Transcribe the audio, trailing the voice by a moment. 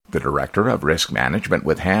The Director of Risk Management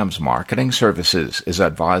with Hams Marketing Services is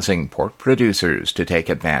advising pork producers to take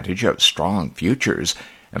advantage of strong futures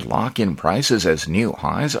and lock in prices as new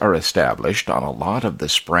highs are established on a lot of the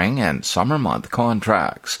spring and summer month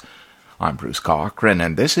contracts. I'm Bruce Cochran,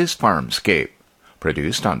 and this is Farmscape,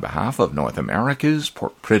 produced on behalf of North America's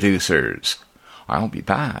pork producers. I'll be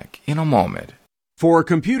back in a moment. For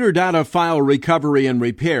computer data file recovery and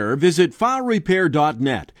repair, visit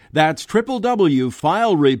filerepair.net. That's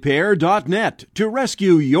www.filerepair.net to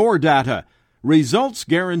rescue your data. Results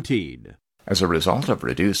guaranteed. As a result of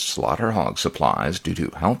reduced slaughter hog supplies due to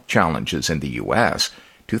health challenges in the U.S.,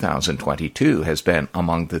 2022 has been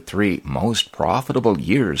among the 3 most profitable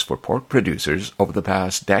years for pork producers over the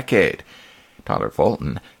past decade. Tyler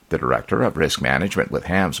Fulton, the Director of Risk Management with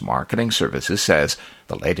Hams Marketing Services, says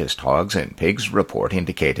the latest hogs and pigs report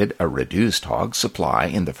indicated a reduced hog supply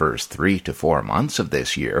in the first 3 to 4 months of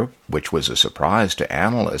this year, which was a surprise to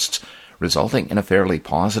analysts, resulting in a fairly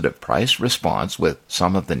positive price response, with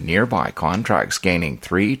some of the nearby contracts gaining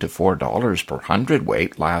 $3 to $4 per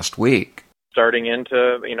hundredweight last week. Starting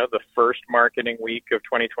into, the first marketing week of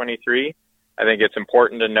 2023, I think it's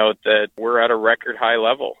important to note that we're at a record high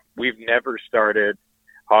level. We've never started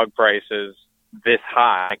hog prices this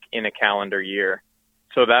high in a calendar year.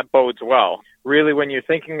 So that bodes well. Really, when you're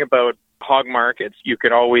thinking about hog markets, you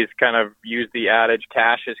could always kind of use the adage,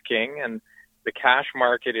 cash is king, and the cash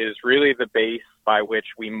market is really the base by which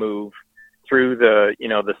we move through the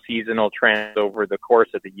seasonal trends over the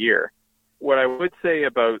course of the year. What I would say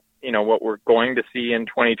about, what we're going to see in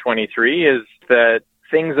 2023 is that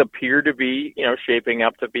things appear to be, shaping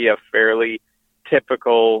up to be a fairly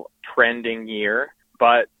typical trending year.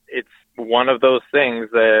 But it's one of those things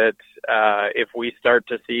that if we start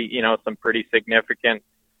to see, some pretty significant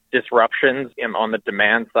disruptions on the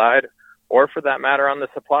demand side, or for that matter on the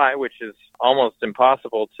supply, which is almost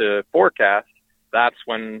impossible to forecast, that's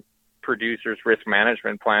when producers' risk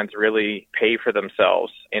management plans really pay for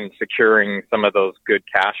themselves in securing some of those good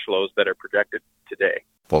cash flows that are projected today.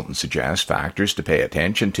 Fulton suggests factors to pay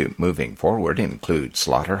attention to moving forward include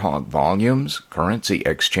slaughter hog volumes, currency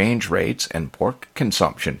exchange rates, and pork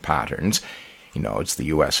consumption patterns. He notes the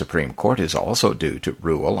U.S. Supreme Court is also due to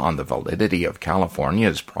rule on the validity of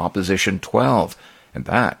California's Proposition 12, and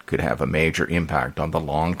that could have a major impact on the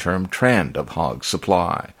long-term trend of hog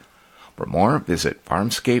supply. For more, visit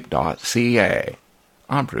farmscape.ca.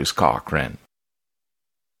 I'm Bruce Cochran.